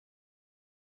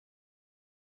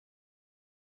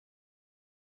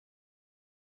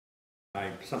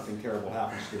Something terrible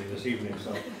happens to me this evening,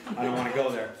 so I don't want to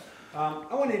go there.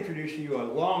 I want to introduce you a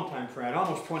longtime friend.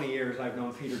 Almost 20 years I've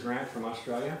known Peter Grant from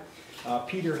Australia.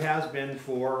 Peter has been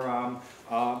for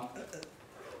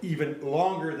even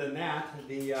longer than that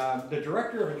the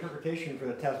Director of Interpretation for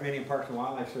the Tasmanian Parks and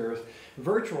Wildlife Service.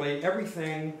 Virtually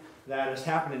everything that has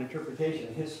happened in interpretation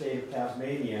in his state of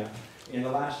Tasmania in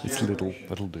the last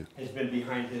generation has been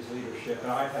behind his leadership,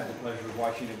 and I've had the pleasure of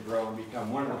watching it grow and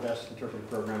become one of the best interpretive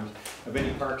programs of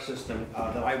any park system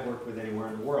that I've worked with anywhere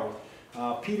in the world.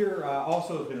 Peter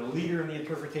also has been a leader in the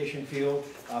interpretation field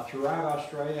throughout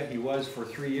Australia. He was for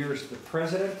 3 years the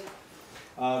president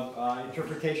of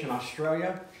Interpretation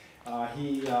Australia.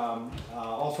 He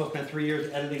also spent 3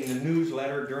 years editing the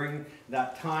newsletter. During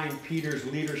that time, Peter's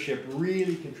leadership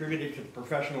really contributed to the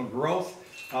professional growth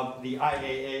of the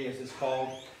IAA, as it's called.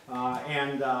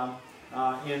 In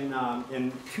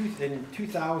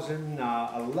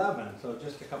 2011, so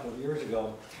just a couple of years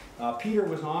ago, Peter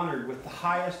was honored with the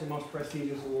highest and most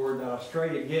prestigious award that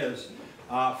Australia gives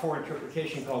for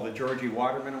interpretation, called the Georgie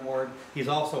Waterman Award. He's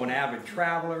also an avid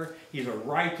traveler, he's a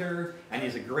writer, and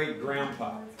he's a great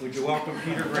grandpa. Would you welcome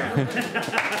Peter Grant?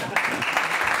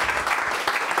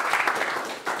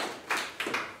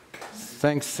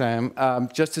 Thanks, Sam.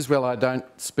 Just as well I don't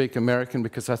speak American,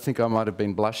 because I think I might have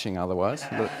been blushing otherwise,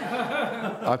 but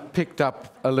I picked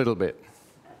up a little bit.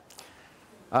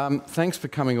 Thanks for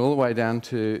coming all the way down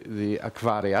to the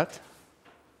Aquariat.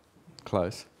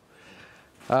 Close.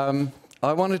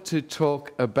 I wanted to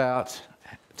talk about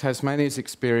Tasmania's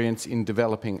experience in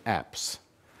developing apps.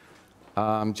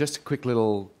 Just a quick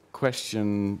little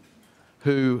question.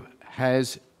 Who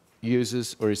has,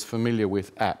 uses, or is familiar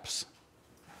with apps?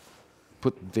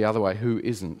 Put the other way, who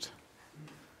isn't?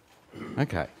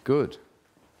 Okay, good.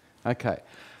 Okay.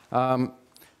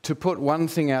 To put one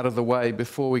thing out of the way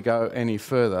before we go any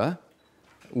further,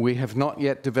 we have not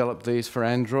yet developed these for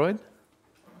Android,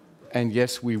 and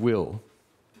yes, we will.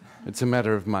 It's a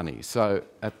matter of money. So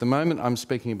at the moment, I'm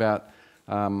speaking about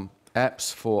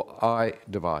apps for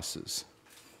iDevices.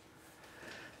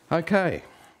 Okay,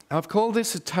 I've called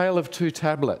this a tale of two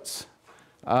tablets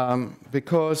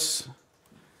because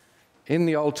in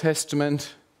the Old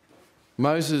Testament,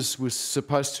 Moses was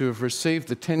supposed to have received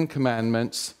the 10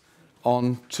 Commandments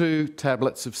on 2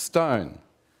 tablets of stone.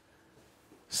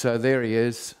 So there he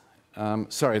is.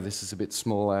 Sorry, this is a bit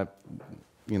small.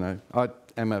 You know, I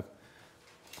am a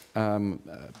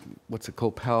what's it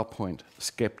called? PowerPoint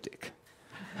skeptic.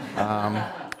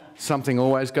 Something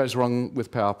always goes wrong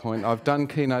with PowerPoint. I've done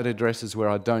keynote addresses where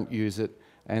I don't use it,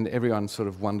 and everyone sort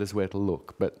of wonders where to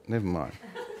look, but never mind.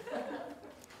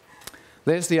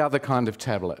 There's the other kind of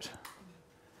tablet,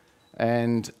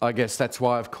 and I guess that's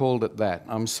why I've called it that.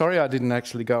 I'm sorry I didn't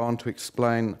actually go on to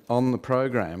explain on the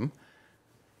program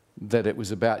that it was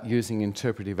about using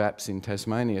interpretive apps in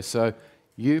Tasmania. So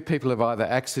you people have either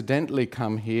accidentally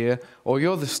come here, or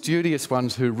you're the studious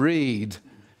ones who read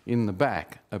in the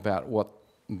back about what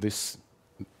this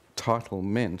title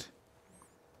meant.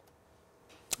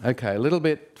 Okay, a little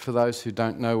bit for those who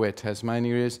don't know where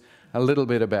Tasmania is, a little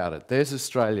bit about it. There's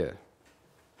Australia.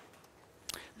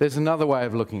 There's another way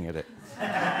of looking at it.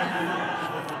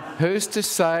 Who's to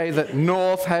say that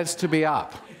north has to be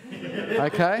up?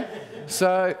 Okay?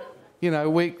 So, you know,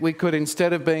 we could,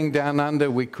 instead of being down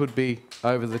under, we could be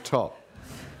over the top.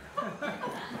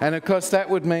 And of course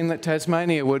that would mean that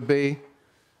Tasmania would be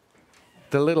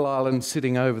the little island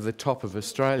sitting over the top of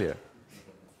Australia.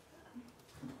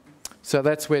 So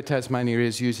that's where Tasmania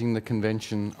is, using the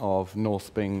convention of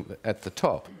north being at the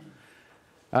top.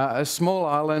 A small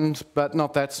island, but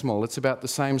not that small. It's about the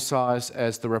same size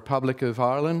as the Republic of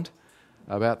Ireland,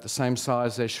 about the same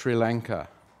size as Sri Lanka.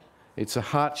 It's a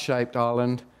heart-shaped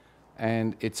island,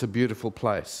 and it's a beautiful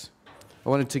place. I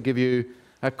wanted to give you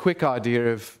a quick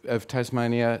idea of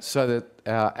Tasmania so that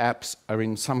our apps are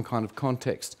in some kind of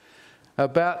context.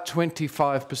 About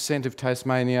 25% of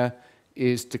Tasmania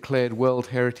is declared World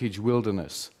Heritage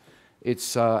Wilderness.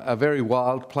 It's a very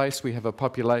wild place. We have a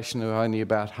population of only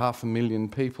about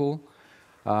 500,000 people,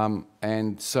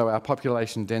 and so our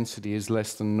population density is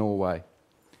less than Norway,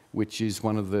 which is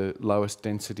one of the lowest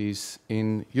densities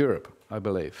in Europe, I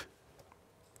believe.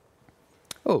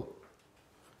 Oh,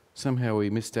 somehow we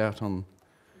missed out on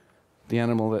the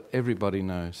animal that everybody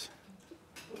knows.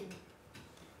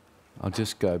 I'll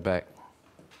just go back.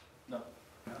 No?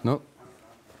 No?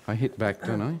 I hit back,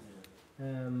 don't I?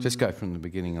 Just go from the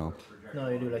beginning. No,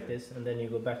 you do like this, and then you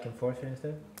go back and forth here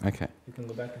instead. Okay. You can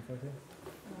go back and forth here.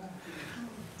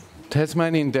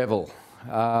 Tasmanian devil.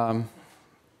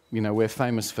 You know, we're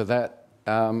famous for that.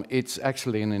 It's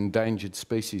actually an endangered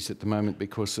species at the moment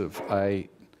because of a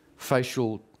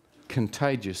facial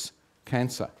contagious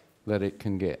cancer that it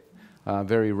can get.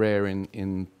 Very rare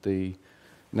in the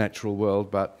natural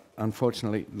world, but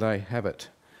unfortunately they have it.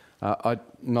 I'm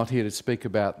not here to speak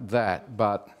about that,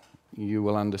 but you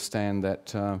will understand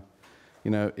that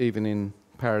even in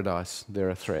paradise there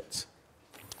are threats.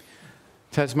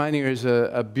 Tasmania is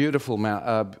a beautiful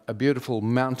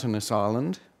mountainous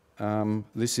island.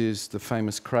 This is the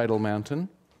famous Cradle Mountain.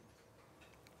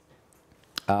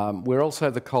 We're also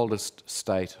the coldest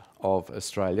state of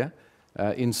Australia.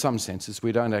 In some senses,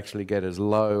 we don't actually get as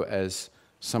low as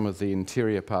some of the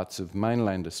interior parts of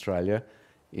mainland Australia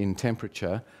in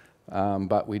temperature,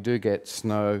 but we do get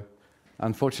snow,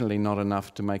 unfortunately not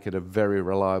enough to make it a very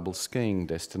reliable skiing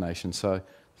destination. So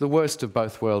the worst of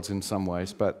both worlds in some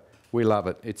ways, but we love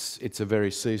it. It's a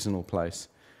very seasonal place.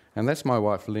 And that's my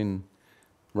wife Lynn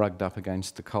rugged up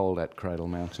against the cold at Cradle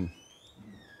Mountain.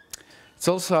 It's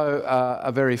also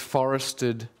a very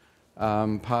forested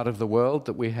part of the world,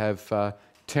 that we have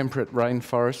temperate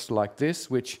rainforests like this,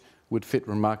 which would fit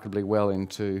remarkably well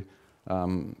into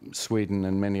Sweden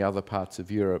and many other parts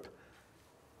of Europe.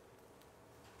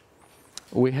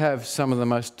 We have some of the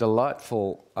most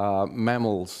delightful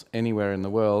mammals anywhere in the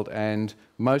world, and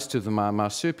most of them are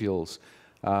marsupials,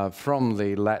 from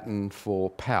the Latin for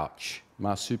pouch.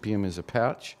 Marsupium is a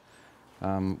pouch,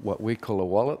 what we call a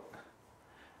wallet.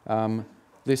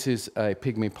 This is a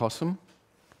pygmy possum,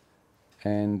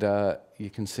 and you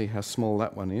can see how small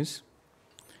that one is.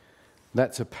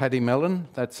 That's a paddy melon.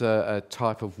 That's a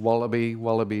type of wallaby.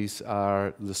 Wallabies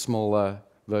are the smaller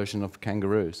version of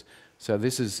kangaroos. So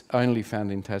this is only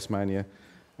found in Tasmania,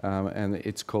 and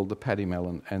it's called the paddy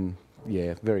melon, and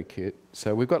yeah, very cute.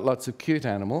 So we've got lots of cute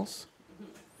animals.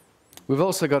 We've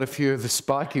also got a few of the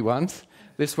spiky ones.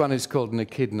 This one is called an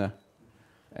echidna,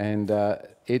 and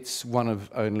it's one of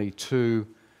only 2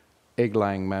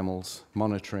 egg-laying mammals,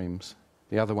 monotremes,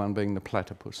 the other one being the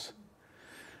platypus.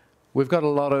 We've got a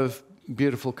lot of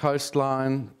beautiful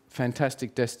coastline,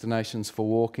 fantastic destinations for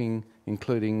walking,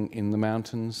 including in the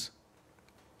mountains.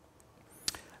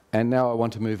 And now I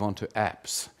want to move on to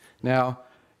apps. Now,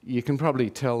 you can probably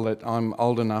tell that I'm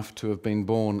old enough to have been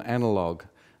born analog.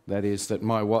 That is, that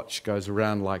my watch goes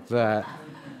around like that.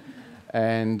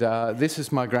 And this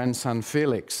is my grandson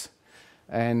Felix.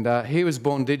 And he was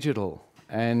born digital.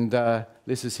 And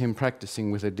this is him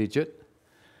practicing with a digit.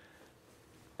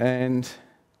 And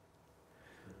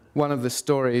one of the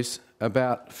stories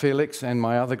about Felix and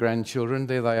my other grandchildren,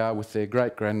 there they are with their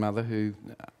great-grandmother who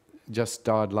just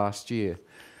died last year.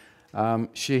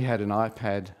 She had an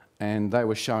iPad, and they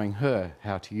were showing her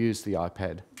how to use the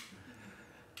iPad.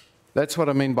 That's what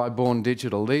I mean by born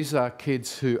digital. These are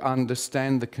kids who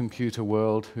understand the computer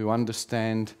world, who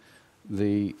understand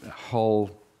the whole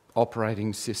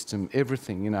operating system,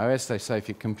 everything. You know, as they say, if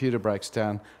your computer breaks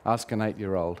down, ask an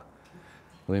 8-year-old.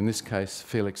 Well, in this case,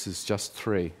 Felix is just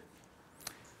 3.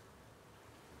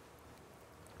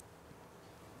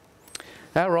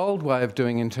 Our old way of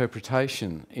doing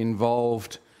interpretation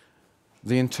involved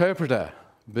the interpreter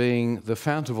being the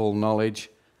fount of all knowledge,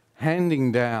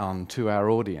 handing down to our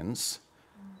audience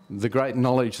the great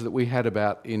knowledge that we had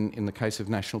about, in the case of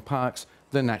national parks,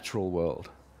 the natural world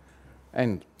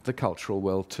and the cultural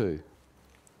world too.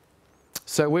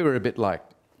 So we were a bit like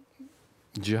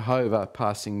Jehovah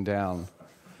passing down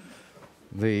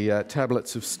the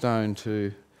tablets of stone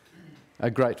to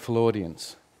a grateful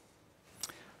audience.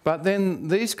 But then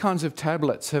these kinds of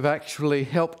tablets have actually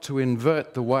helped to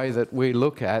invert the way that we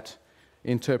look at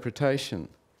interpretation.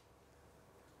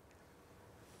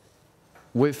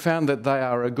 We've found that they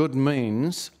are a good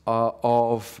means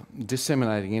of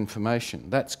disseminating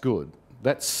information. That's good.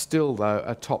 That's still, though,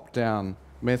 a top-down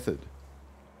method.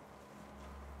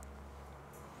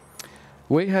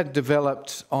 We had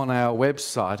developed on our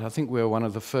website, I think we were one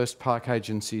of the first park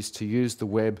agencies to use the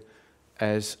web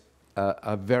as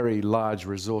a very large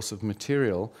resource of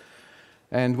material,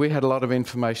 and we had a lot of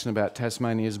information about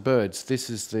Tasmania's birds. This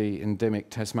is the endemic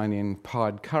Tasmanian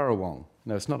pied currawong.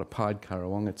 No, it's not a pied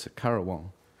currawong, it's a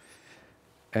currawong.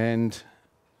 And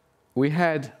we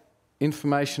had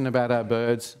information about our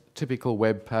birds, typical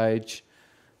web page.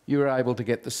 You were able to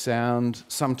get the sound.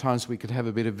 Sometimes we could have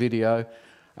a bit of video,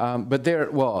 but there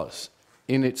it was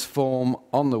in its form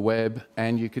on the web,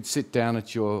 and you could sit down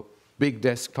at your big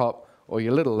desktop or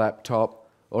your little laptop,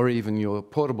 or even your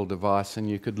portable device, and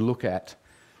you could look at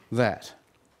that.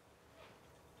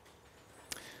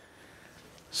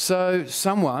 So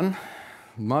someone,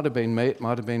 might have been me, it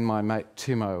might have been my mate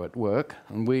Timo at work,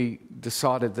 and we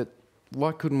decided that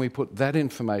why couldn't we put that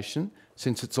information,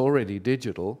 since it's already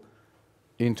digital,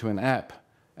 into an app?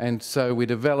 And so we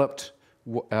developed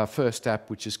our first app,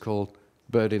 which is called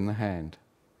Bird in the Hand.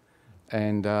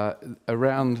 And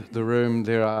around the room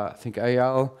there are, I think,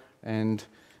 Eyal and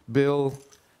Bill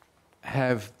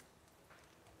have...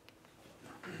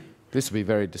 This will be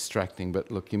very distracting, but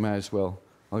look, you may as well...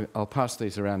 I'll pass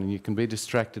these around and you can be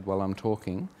distracted while I'm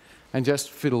talking and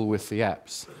just fiddle with the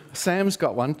apps. Sam's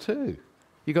got one too.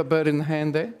 You got Bird in the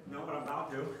Hand there? No, but I'm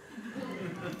about to.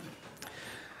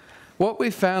 What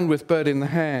we found with Bird in the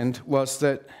Hand was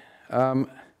that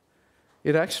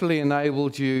it actually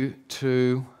enabled you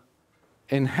to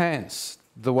enhance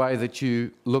the way that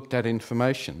you looked at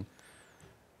information.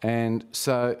 And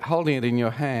so holding it in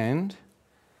your hand,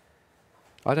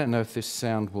 I don't know if this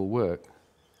sound will work.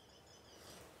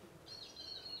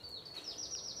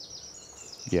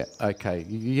 Yeah, okay.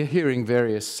 You're hearing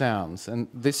various sounds, and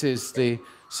this is the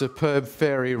superb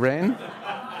fairy wren.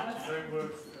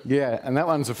 Yeah, and that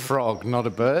one's a frog, not a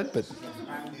bird, but...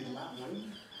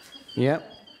 Yeah.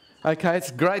 Okay,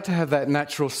 it's great to have that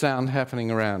natural sound happening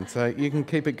around, so you can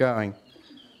keep it going.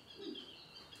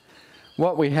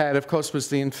 What we had, of course, was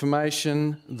the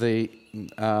information, the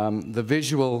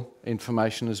visual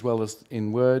information as well as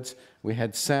in words. We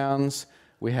had sounds,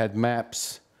 we had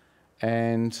maps,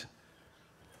 and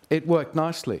it worked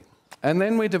nicely. And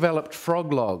then we developed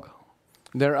FrogLog.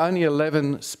 There are only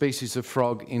 11 species of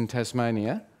frog in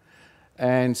Tasmania,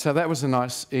 and so that was a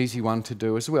nice, easy one to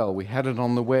do as well. We had it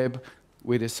on the web.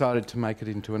 We decided to make it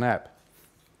into an app.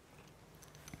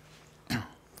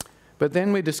 But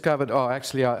then we discovered, oh,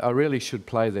 actually, I really should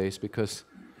play these because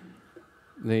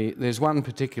there's one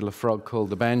particular frog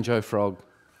called the banjo frog.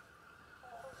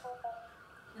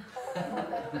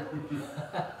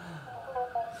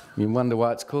 You wonder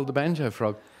why it's called the banjo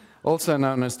frog. Also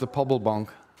known as the pobblebonk.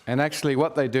 And actually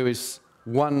what they do is,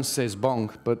 one says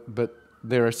bonk, but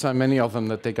there are so many of them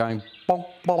that they're going bonk,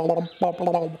 bonk, bonk,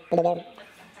 bonk, bonk.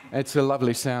 It's a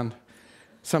lovely sound.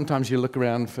 Sometimes you look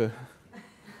around for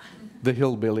the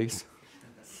hillbillies.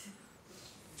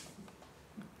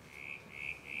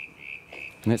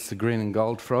 And it's the green and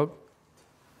gold frog.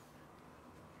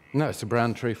 No, it's a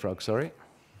brown tree frog, sorry.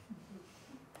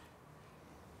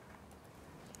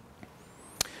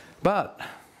 But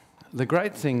the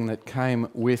great thing that came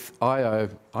with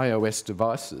iOS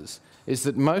devices is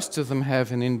that most of them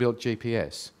have an inbuilt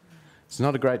GPS. It's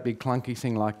not a great big clunky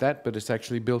thing like that, but it's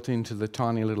actually built into the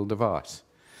tiny little device.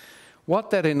 What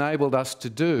that enabled us to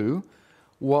do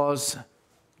was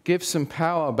give some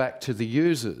power back to the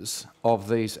users of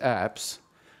these apps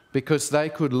because they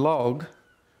could log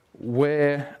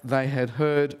where they had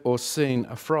heard or seen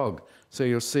a frog. So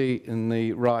you'll see in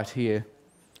the right here,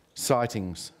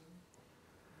 sightings.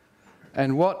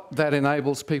 And what that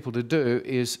enables people to do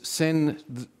is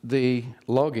send the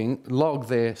log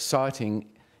their sighting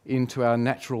into our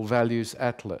Natural Values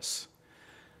Atlas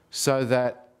so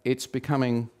that it's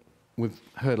becoming, we've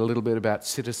heard a little bit about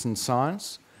citizen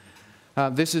science.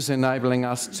 This is enabling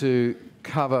us to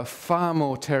cover far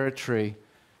more territory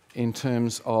in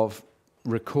terms of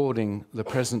recording the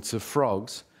presence of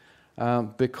frogs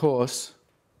because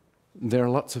there are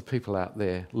lots of people out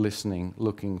there listening,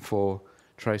 looking for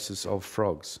traces of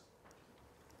frogs.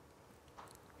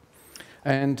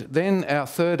 And then our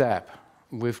third app,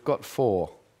 we've got 4,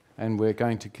 and we're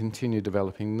going to continue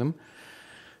developing them.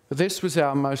 This was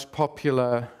our most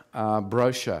popular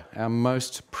brochure, our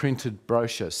most printed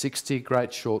brochure, 60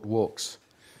 Great Short Walks,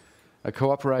 a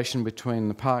cooperation between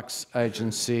the Parks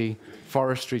Agency,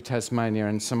 Forestry Tasmania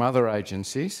and some other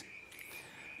agencies.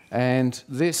 And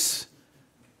this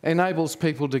enables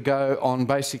people to go on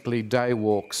basically day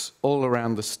walks all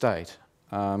around the state.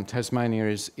 Tasmania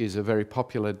is a very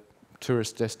popular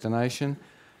tourist destination.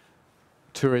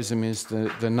 Tourism is the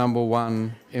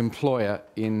 #1 employer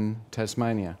in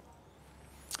Tasmania.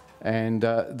 And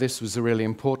this was a really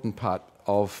important part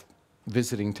of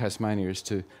visiting Tasmania, is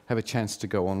to have a chance to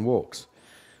go on walks.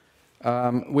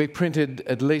 We printed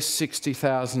at least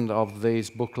 60,000 of these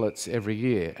booklets every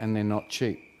year, and they're not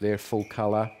cheap. They're full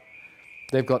colour.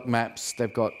 They've got maps,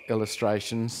 they've got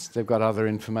illustrations, they've got other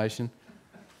information.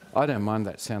 I don't mind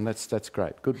that sound, that's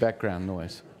great. Good background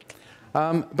noise.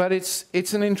 But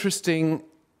it's an interesting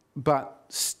but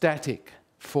static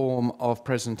form of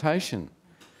presentation.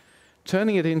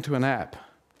 Turning it into an app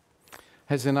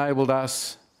has enabled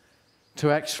us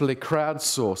to actually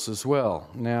crowdsource as well.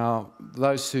 Now,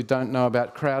 those who don't know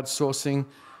about crowdsourcing,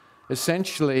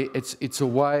 essentially it's a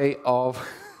way of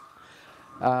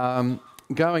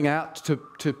going out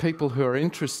to people who are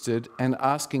interested and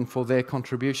asking for their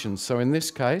contributions. So in this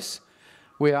case,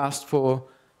 we asked for,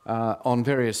 on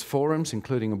various forums,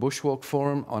 including a bushwalk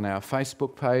forum, on our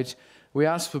Facebook page, we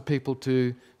asked for people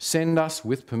to send us,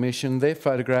 with permission, their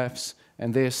photographs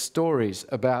and their stories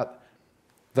about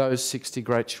those 60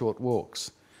 great short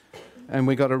walks. And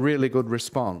we got a really good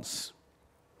response.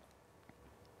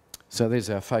 So there's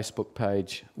our Facebook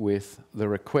page with the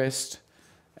request.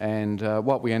 And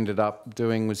what we ended up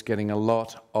doing was getting a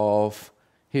lot of,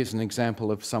 here's an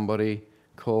example of somebody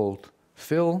called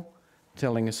Phil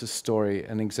telling us a story,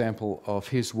 an example of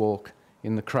his walk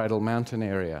in the Cradle Mountain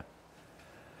area.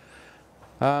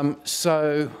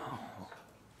 So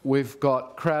we've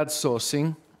got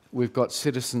crowdsourcing, we've got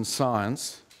citizen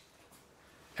science,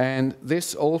 and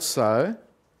this also,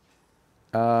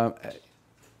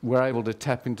 we're able to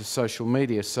tap into social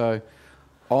media. So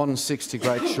on 60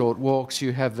 Great Short Walks,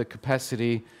 you have the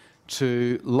capacity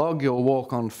to log your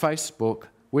walk on Facebook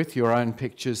with your own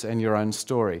pictures and your own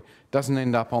story. It doesn't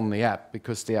end up on the app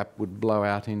because the app would blow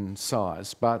out in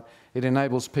size, but it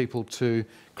enables people to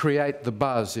create the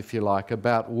buzz, if you like,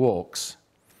 about walks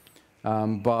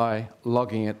by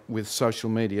logging it with social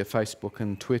media, Facebook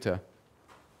and Twitter.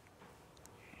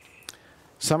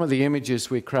 Some of the images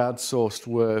we crowdsourced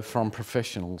were from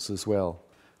professionals as well,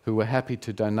 who were happy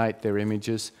to donate their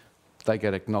images. They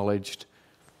get acknowledged.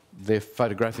 Their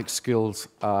photographic skills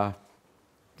are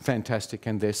fantastic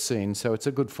and they're seen, so it's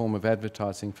a good form of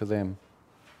advertising for them.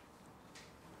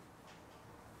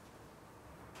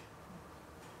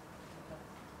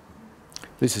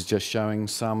 This is just showing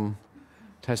some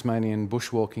Tasmanian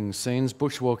bushwalking scenes.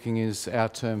 Bushwalking is our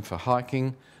term for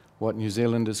hiking, what New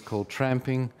Zealanders call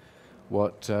tramping,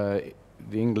 what the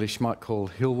English might call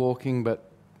hill walking, but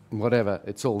whatever,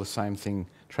 it's all the same thing,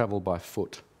 travel by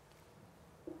foot.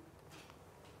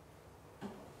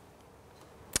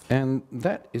 And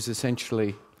that is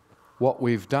essentially what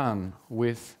we've done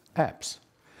with apps.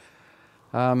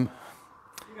 You got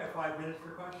 5 minutes for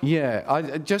questions?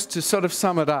 Yeah, just to sort of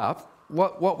sum it up,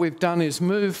 what we've done is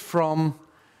move from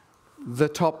the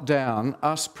top down,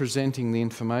 us presenting the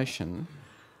information.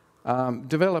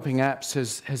 Developing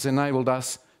apps has enabled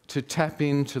us to tap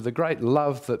into the great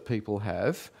love that people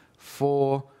have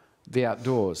for the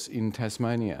outdoors in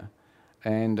Tasmania.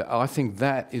 And I think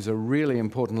that is a really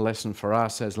important lesson for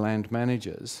us as land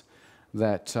managers,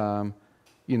 that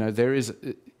you know,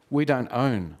 we don't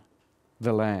own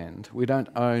the land, we don't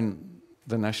own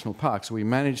the national parks, we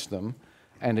manage them,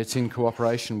 and it's in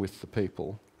cooperation with the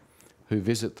people who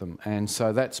visit them. And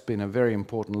so that's been a very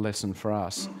important lesson for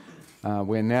us.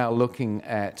 We're now looking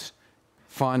at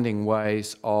finding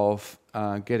ways of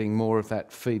getting more of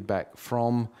that feedback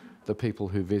from the people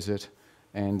who visit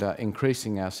and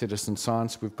increasing our citizen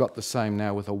science. We've got the same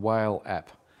now with a whale app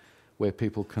where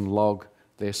people can log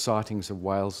their sightings of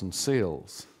whales and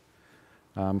seals.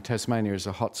 Tasmania is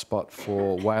a hotspot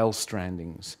for whale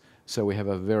strandings, so we have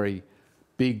a very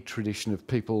big tradition of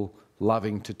people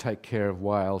loving to take care of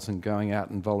whales and going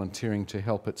out and volunteering to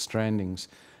help at strandings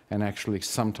and actually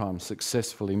sometimes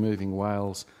successfully moving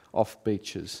whales off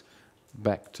beaches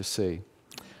back to sea.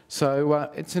 So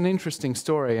it's an interesting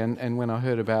story, and when I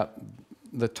heard about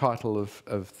the title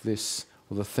of this,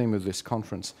 or the theme of this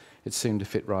conference, it seemed to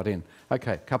fit right in.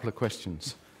 Okay, a couple of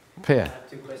questions. Per? I have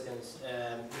 2 questions.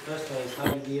 The first one is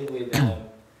how you deal with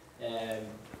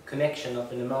connection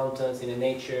up in the mountains, in the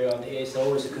nature, and there's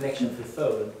always a connection through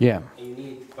phone. Yeah. And you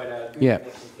need quite a good Yeah.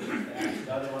 connection.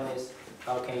 The other one is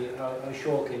how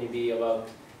sure can you be about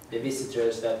the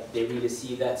visitors that they really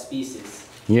see that species?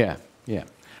 Yeah, yeah.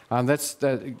 That's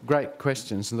great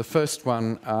questions. And the first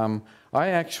one, I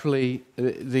actually,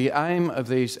 the aim of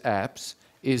these apps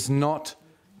is not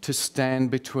to stand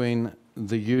between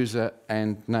the user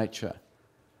and nature.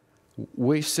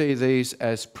 We see these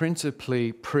as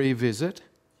principally pre-visit.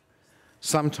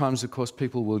 Sometimes, of course,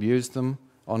 people will use them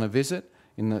on a visit.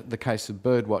 In the case of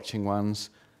bird watching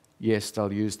ones, yes,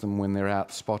 they'll use them when they're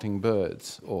out spotting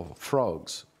birds or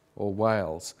frogs or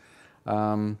whales.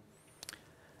 Our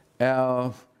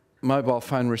mobile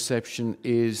phone reception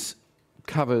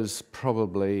covers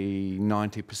probably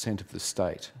 90% of the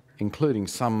state, including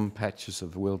some patches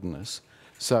of wilderness.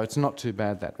 So it's not too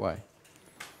bad that way.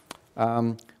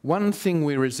 One thing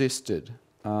we resisted,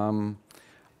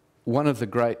 one of the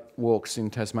great walks in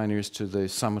Tasmania is to the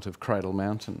summit of Cradle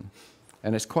Mountain,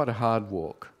 and it's quite a hard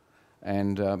walk.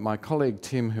 And my colleague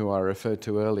Tim, who I referred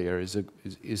to earlier,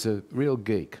 is a real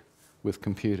geek with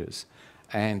computers.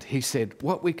 And he said,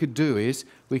 what we could do is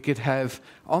we could have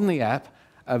on the app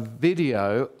a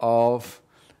video of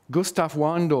Gustav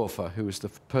Weindorfer, who was the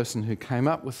person who came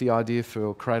up with the idea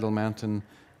for Cradle Mountain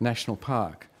National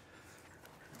Park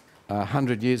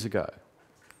 100 years ago.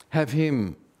 Have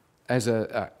him as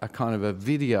a kind of a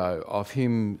video of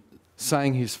him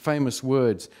saying his famous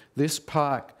words, this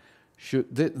place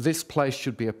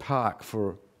should be a park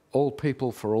for all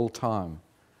people for all time.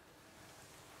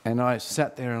 And I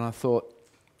sat there and I thought,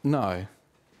 No.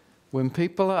 When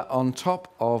people are on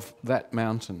top of that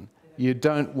mountain, you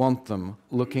don't want them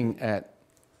looking at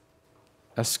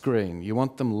a screen. You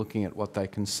want them looking at what they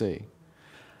can see.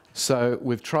 So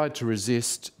we've tried to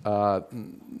resist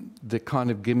the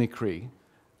kind of gimmickry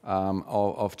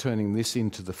of turning this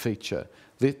into the feature.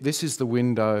 This is the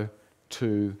window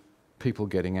to people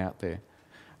getting out there.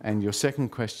 And your second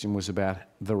question was about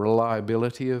the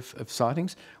reliability of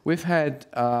sightings. We've had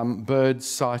bird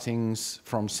sightings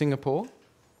from Singapore,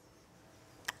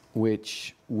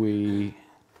 which we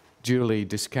duly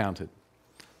discounted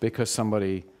because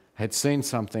somebody had seen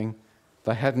something.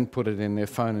 They hadn't put it in their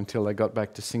phone until they got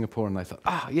back to Singapore and they thought,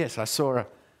 ah, yes, I saw it.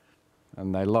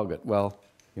 And they log it. Well,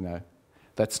 you know,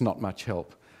 that's not much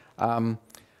help.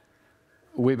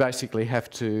 We basically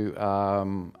have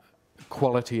to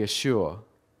quality assure,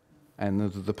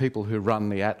 and the people who run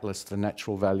the atlas, the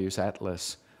Natural Values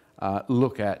Atlas,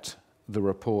 look at the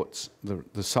reports,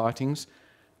 the sightings.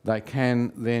 They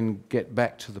can then get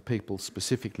back to the people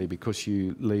specifically because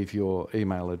you leave your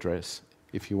email address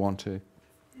if you want to.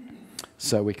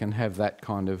 So we can have that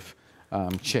kind of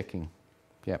checking.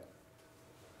 Yep.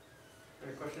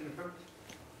 Any question in front?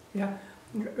 Yeah.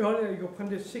 Earlier you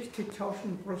printed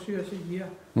 60,000 brochures a year.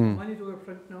 Mm. How many do you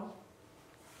print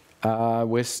now?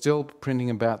 We're still printing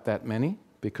about that many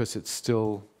because it's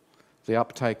still, the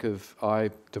uptake of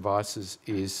iDevices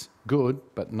is good,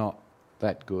 but not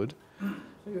that good.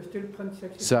 So you still print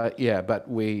 60? So, yeah, but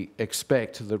we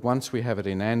expect that once we have it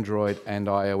in Android and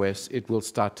iOS, it will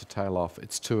start to tail off.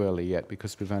 It's too early yet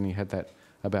because we've only had that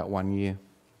about 1 year.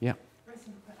 Yeah. But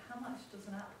how much does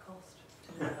an app cost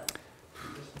to develop?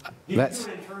 Did you do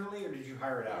it internally or did you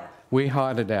hire it out? We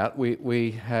hired it out.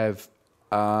 We have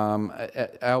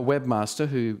our webmaster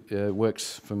who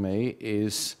works for me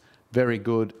is very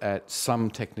good at some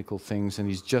technical things and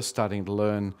he's just starting to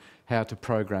learn how to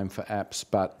program for apps,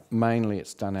 but mainly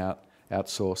it's done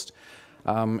outsourced.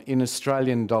 In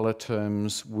Australian dollar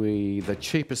terms, the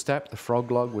cheapest app, the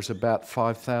Froglog, was about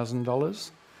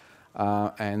 $5,000,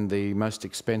 and the most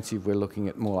expensive we're looking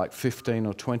at more like $15,000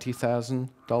 or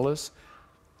 $20,000.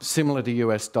 Similar to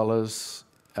US dollars,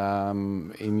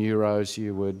 in euros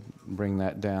you would bring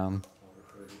that down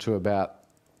to about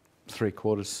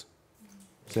 3/4,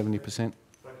 70%.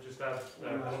 If I could just add,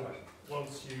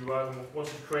 once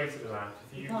you've created an app,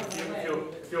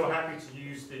 if you're happy to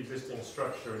use the existing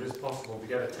structure, it is possible to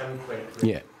get a template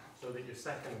created so that your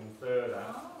second and third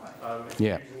app, if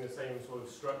you're using the same sort of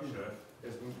structure,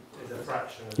 is a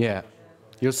fraction. Yeah,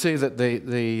 you'll see that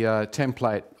the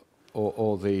template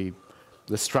or the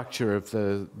structure of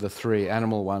the three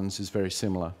animal ones is very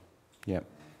similar. Yeah.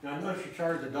 Now, I noticed you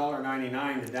charge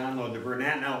 $1.99 to download the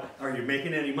Burnett. Now, are you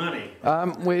making any money?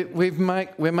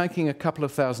 We're making a couple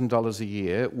of $1,000s a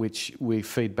year, which we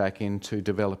feed back into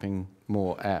developing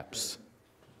more apps.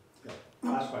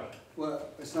 Last question. Well,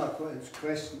 it's not quite a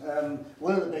question.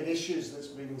 One of the big issues that's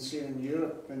been seen in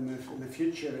Europe in the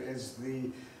future is the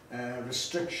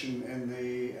restriction in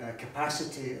the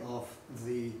capacity of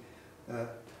the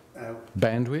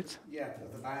bandwidth? Yeah,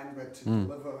 the bandwidth to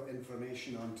deliver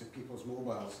information onto people's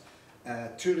mobiles.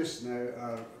 Tourists now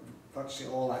are virtually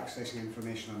all accessing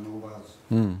information on mobiles.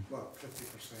 Well,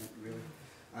 50% really.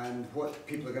 And what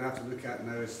people are going to have to look at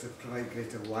now is to provide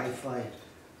greater Wi-Fi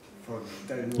for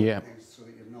downloading things so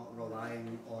that you're not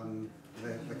relying on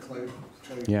the cloud.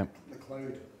 The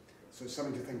cloud. So it's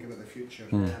something to think about the future.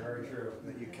 Yeah, very true.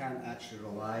 That you can't actually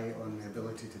rely on the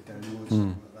ability to download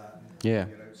something like that Yeah.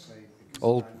 when you're outside.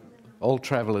 All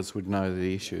travellers would know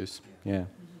the issues. Yeah.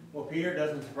 Well, Peter, it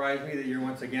doesn't surprise me that you're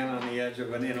once again on the edge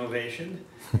of an innovation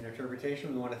in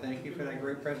interpretation. We want to thank you for that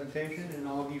great presentation and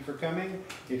all of you for coming.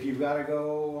 If you've got to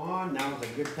go on, now's a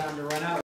good time to run out.